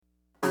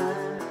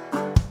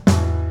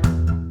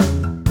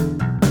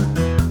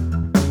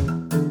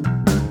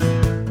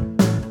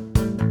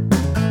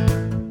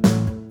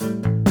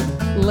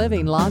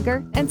living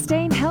longer and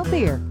staying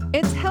healthier.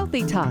 It's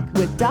Healthy Talk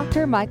with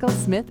Dr. Michael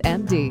Smith,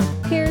 MD.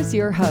 Here's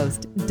your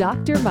host,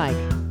 Dr. Mike.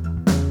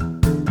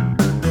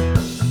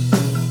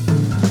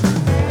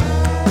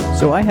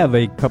 So I have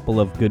a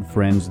couple of good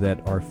friends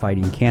that are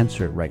fighting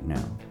cancer right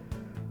now.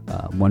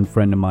 One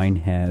friend of mine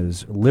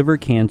has liver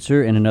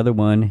cancer and another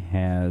one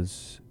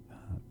has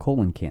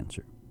colon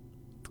cancer.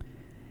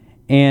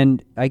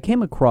 And I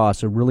came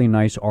across a really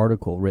nice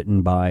article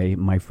written by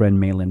my friend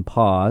Malin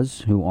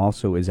Paz, who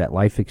also is at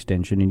Life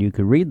Extension, and you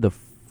can read the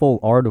full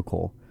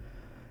article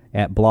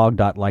at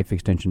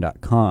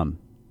blog.lifeextension.com.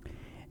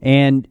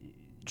 And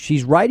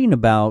she's writing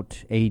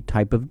about a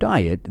type of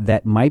diet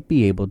that might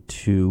be able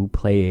to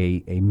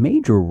play a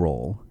major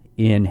role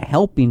in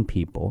helping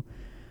people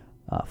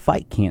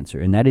fight cancer,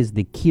 and that is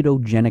the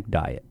ketogenic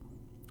diet.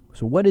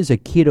 So what is a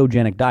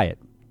ketogenic diet?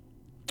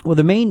 Well,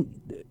 the main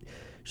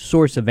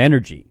source of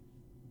energy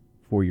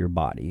for your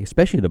body,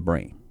 especially the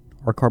brain,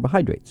 are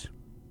carbohydrates,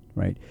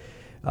 right?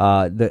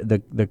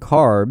 The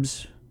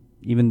carbs,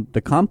 even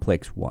the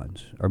complex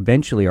ones,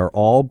 eventually are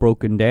all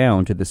broken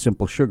down to the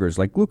simple sugars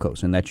like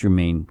glucose,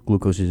 and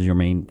glucose is your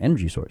main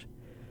energy source.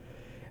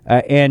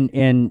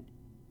 And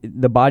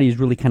the body is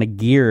really kind of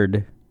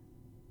geared,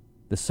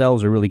 the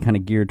cells are really kind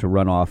of geared to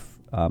run off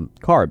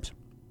carbs.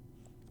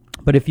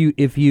 But if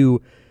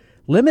you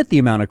limit the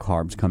amount of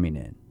carbs coming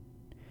in,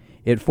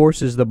 it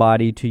forces the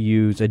body to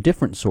use a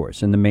different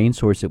source, and the main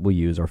source it will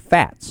use are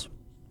fats.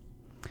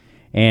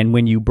 And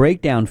when you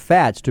break down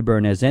fats to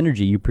burn as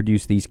energy, you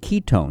produce these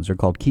ketones. They're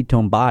called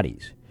ketone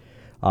bodies.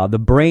 The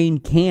brain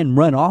can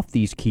run off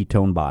these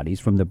ketone bodies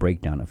from the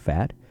breakdown of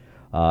fat,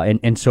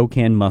 and so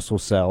can muscle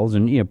cells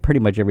and pretty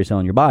much every cell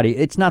in your body.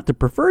 It's not the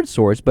preferred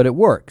source, but it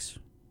works.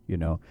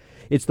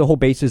 It's the whole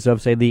basis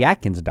of, say, the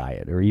Atkins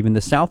diet or even the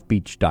South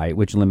Beach diet,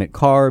 which limit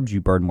carbs, you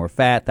burn more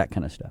fat, that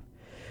kind of stuff.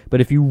 But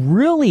if you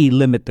really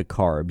limit the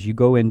carbs, you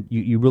go in,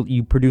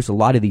 you produce a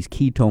lot of these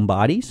ketone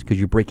bodies because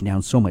you're breaking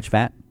down so much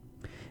fat.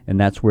 And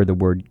that's where the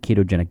word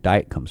ketogenic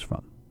diet comes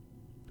from.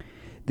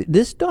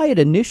 This diet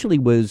initially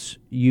was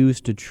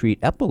used to treat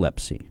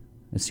epilepsy,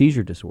 a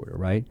seizure disorder,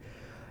 right?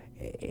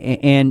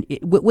 And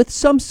with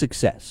some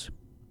success.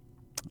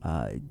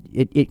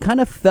 It kind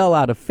of fell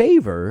out of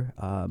favor,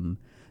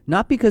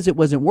 not because it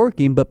wasn't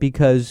working, but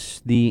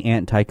because the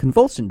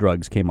anticonvulsant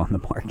drugs came on the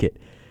market.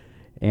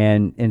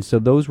 And so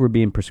those were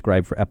being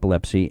prescribed for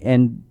epilepsy.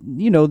 And,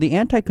 the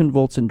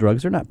anticonvulsant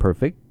drugs are not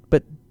perfect,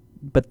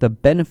 but the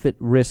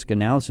benefit-risk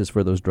analysis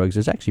for those drugs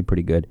is actually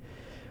pretty good.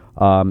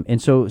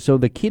 And so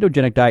the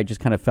ketogenic diet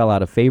just kind of fell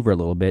out of favor a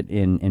little bit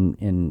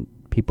in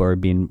people are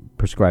being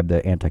prescribed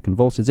the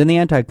anticonvulsants. And the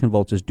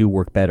anticonvulsants do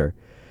work better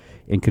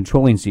in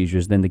controlling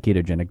seizures than the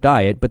ketogenic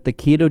diet. But the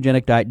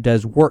ketogenic diet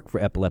does work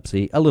for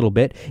epilepsy a little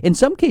bit. In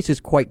some cases,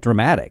 quite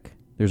dramatic.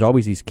 There's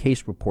always these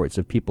case reports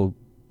of people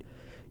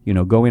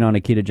going on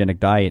a ketogenic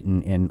diet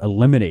and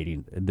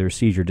eliminating their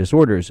seizure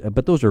disorders,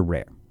 but those are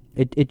rare.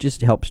 It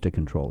just helps to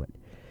control it.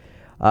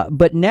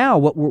 But now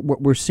what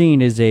we're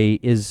seeing is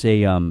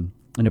an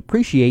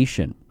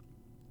appreciation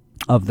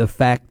of the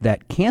fact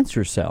that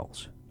cancer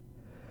cells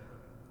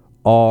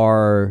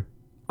are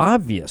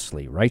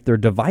obviously, right, they're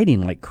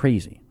dividing like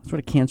crazy. That's what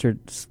a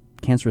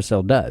cancer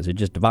cell does. It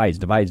just divides.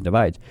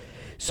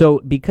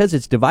 So because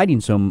it's dividing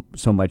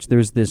so much,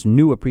 there's this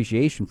new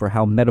appreciation for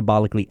how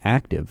metabolically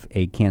active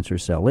a cancer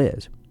cell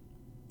is.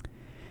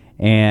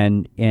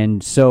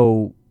 And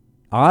so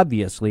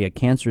obviously a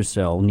cancer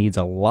cell needs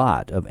a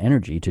lot of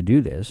energy to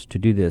do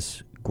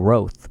this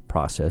growth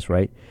process,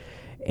 right?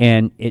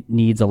 And it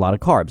needs a lot of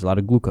carbs, a lot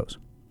of glucose.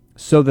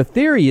 So the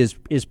theory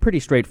is pretty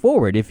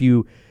straightforward. If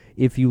you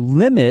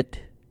limit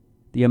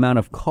the amount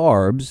of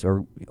carbs,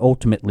 or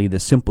ultimately the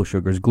simple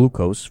sugars,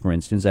 glucose, for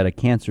instance, that a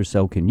cancer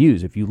cell can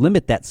use, if you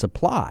limit that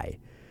supply,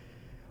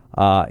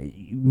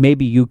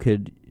 maybe you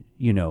could,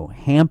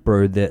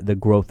 hamper the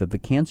growth of the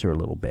cancer a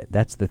little bit.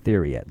 That's the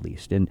theory, at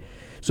least. And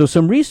so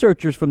some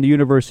researchers from the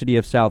University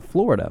of South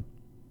Florida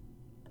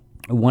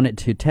wanted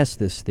to test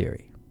this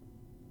theory.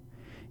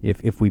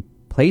 If we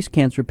place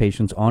cancer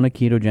patients on a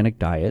ketogenic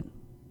diet,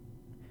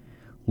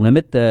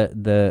 limit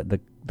the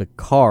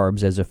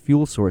carbs as a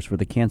fuel source for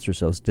the cancer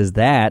cells, does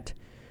that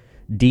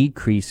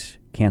decrease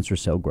cancer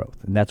cell growth?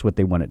 And that's what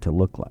they wanted to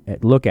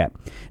look at.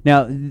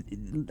 Now,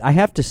 I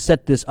have to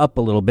set this up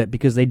a little bit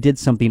because they did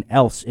something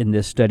else in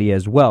this study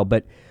as well.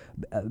 But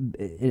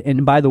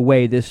and by the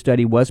way, this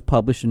study was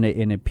published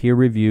in a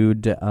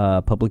peer-reviewed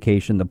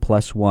publication, the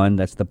PLOS One,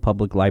 that's the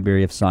Public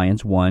Library of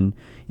Science One,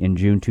 in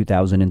June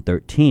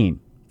 2013.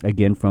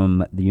 Again,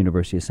 from the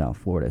University of South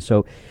Florida.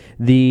 So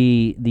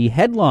the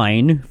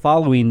headline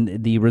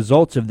following the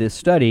results of this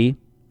study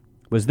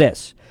was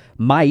this: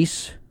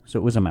 mice, so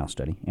it was a mouse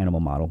study, animal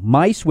model,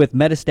 mice with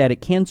metastatic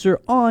cancer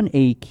on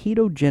a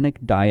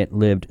ketogenic diet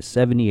lived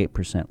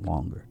 78%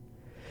 longer.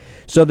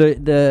 So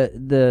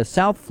the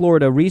South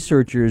Florida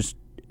researchers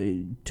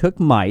took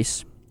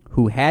mice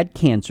who had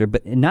cancer,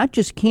 but not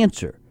just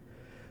cancer,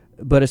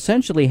 but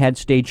essentially had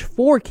stage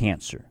 4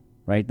 cancer.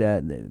 Right,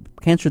 the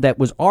cancer that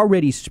was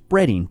already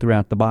spreading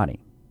throughout the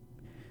body.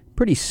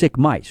 Pretty sick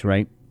mice,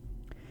 right?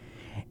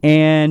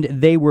 And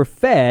they were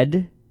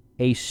fed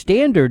a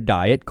standard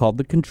diet called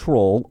the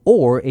control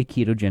or a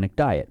ketogenic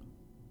diet.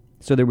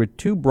 So there were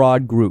two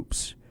broad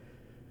groups.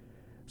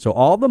 So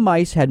all the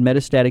mice had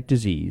metastatic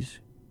disease.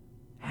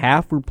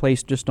 Half were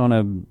placed just on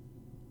a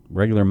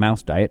regular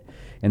mouse diet,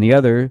 and the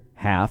other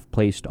half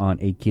placed on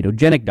a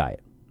ketogenic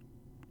diet.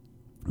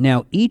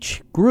 Now,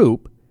 each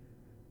group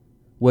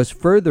was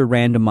further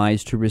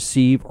randomized to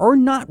receive or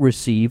not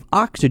receive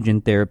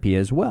oxygen therapy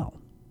as well.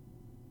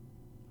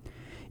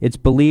 It's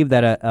believed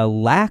that a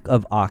lack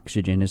of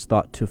oxygen is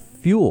thought to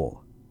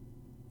fuel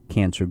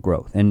cancer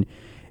growth. And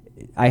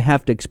I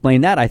have to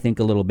explain that, I think,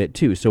 a little bit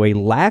too. So a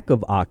lack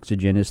of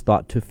oxygen is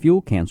thought to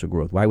fuel cancer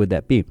growth. Why would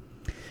that be?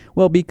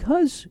 Well,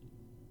 because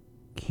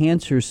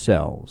cancer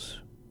cells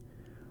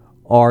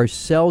are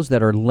cells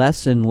that are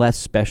less and less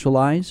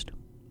specialized,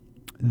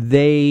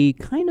 they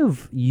kind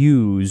of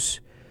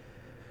use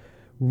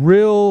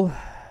real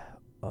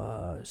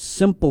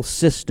simple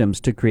systems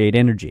to create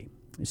energy.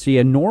 See,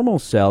 a normal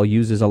cell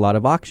uses a lot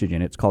of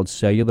oxygen. It's called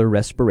cellular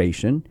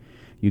respiration.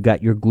 You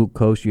got your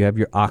glucose, you have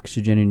your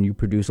oxygen, and you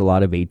produce a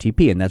lot of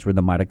ATP, and that's where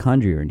the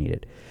mitochondria are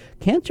needed.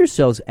 Cancer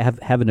cells have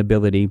an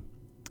ability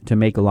to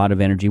make a lot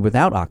of energy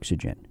without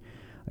oxygen.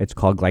 It's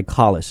called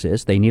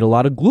glycolysis. They need a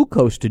lot of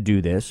glucose to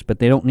do this, but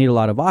they don't need a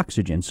lot of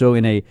oxygen. So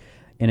in a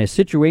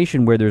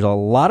situation where there's a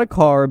lot of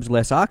carbs,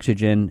 less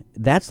oxygen,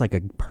 that's like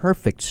a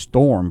perfect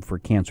storm for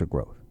cancer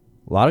growth.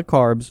 A lot of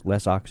carbs,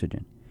 less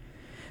oxygen.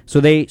 So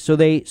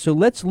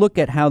let's look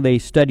at how they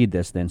studied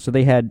this then. So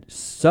they had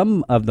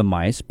some of the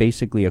mice,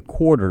 basically a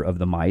quarter of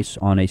the mice,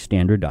 on a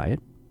standard diet.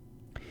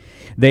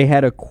 They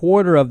had a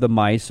quarter of the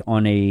mice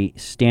on a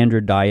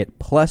standard diet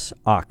plus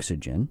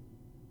oxygen.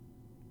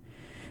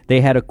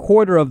 They had a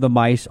quarter of the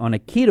mice on a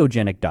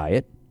ketogenic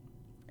diet,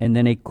 and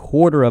then a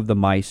quarter of the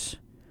mice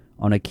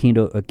on a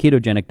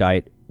ketogenic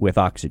diet with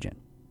oxygen.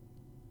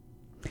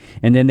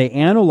 And then they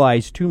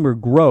analyzed tumor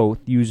growth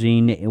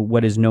using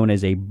what is known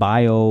as a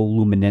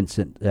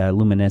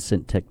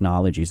bioluminescent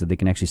technology, so they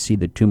can actually see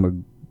the tumor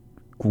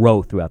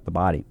grow throughout the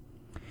body.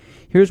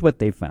 Here's what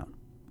they found.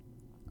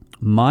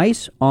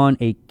 Mice on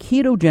a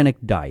ketogenic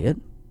diet,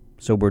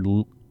 so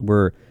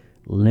we're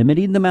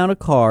limiting the amount of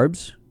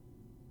carbs,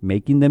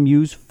 making them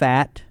use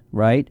fat,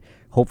 right?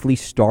 Hopefully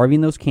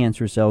starving those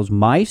cancer cells.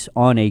 Mice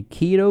on a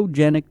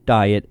ketogenic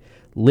diet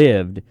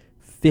lived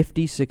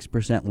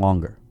 56%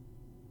 longer.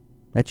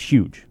 That's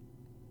huge.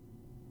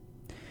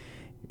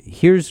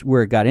 Here's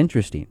where it got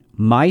interesting.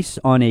 Mice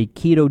on a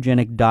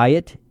ketogenic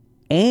diet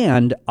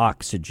and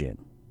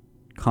oxygen,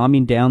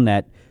 calming down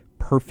that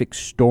perfect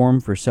storm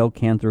for cell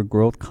cancer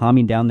growth,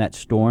 calming down that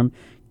storm,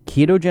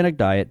 ketogenic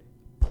diet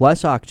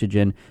plus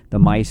oxygen, the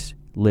mice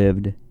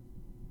lived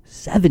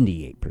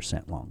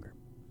 78% longer.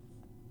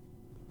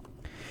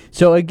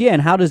 So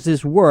again, how does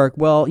this work?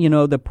 Well,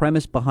 the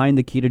premise behind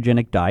the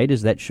ketogenic diet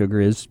is that sugar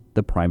is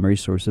the primary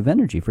source of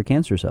energy for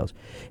cancer cells.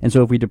 And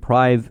so if we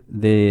deprive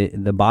the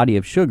body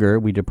of sugar,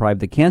 we deprive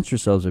the cancer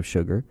cells of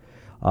sugar,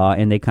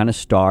 and they kind of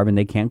starve and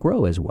they can't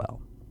grow as well.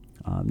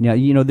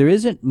 Now, there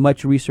isn't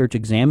much research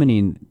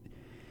examining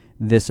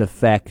this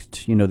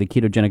effect, the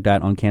ketogenic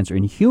diet on cancer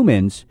in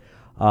humans.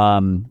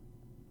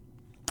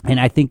 And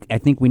I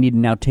think we need to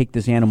now take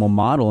this animal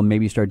model and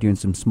maybe start doing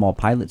some small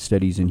pilot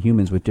studies in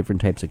humans with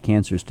different types of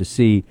cancers to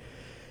see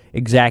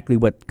exactly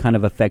what kind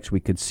of effects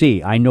we could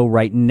see. I know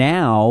right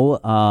now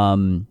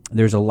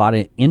there's a lot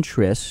of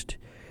interest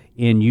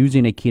in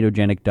using a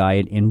ketogenic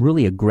diet in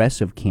really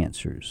aggressive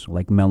cancers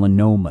like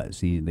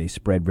melanomas. They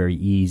spread very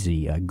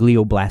easy.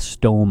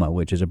 Glioblastoma,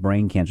 which is a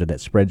brain cancer that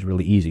spreads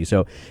really easy.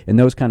 So in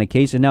those kind of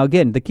cases, now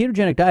again, the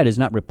ketogenic diet is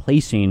not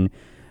replacing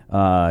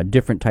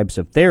different types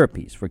of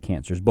therapies for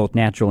cancers, both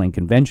natural and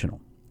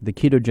conventional. The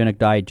ketogenic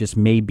diet just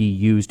may be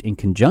used in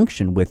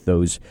conjunction with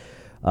those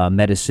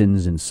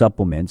medicines and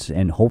supplements,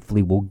 and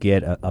hopefully we'll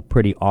get a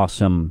pretty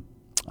awesome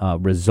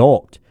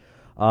result.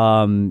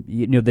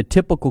 The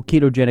typical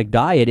ketogenic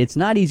diet, it's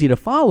not easy to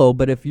follow,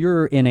 but if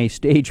you're in a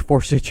stage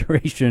 4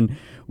 situation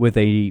with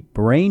a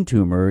brain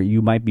tumor,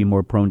 you might be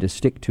more prone to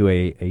stick to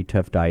a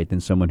tough diet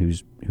than someone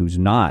who's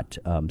not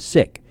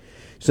sick.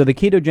 So the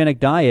ketogenic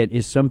diet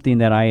is something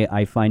that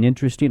I find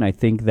interesting. I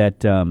think that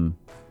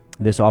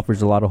this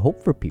offers a lot of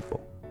hope for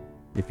people.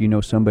 If you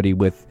know somebody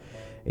with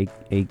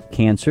a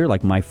cancer,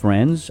 like my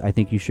friends, I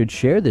think you should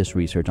share this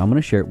research. I'm going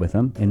to share it with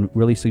them and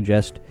really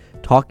suggest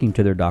talking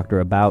to their doctor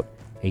about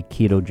a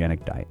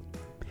ketogenic diet.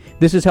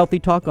 This is Healthy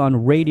Talk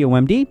on Radio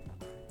MD.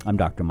 I'm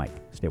Dr. Mike.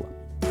 Stay well.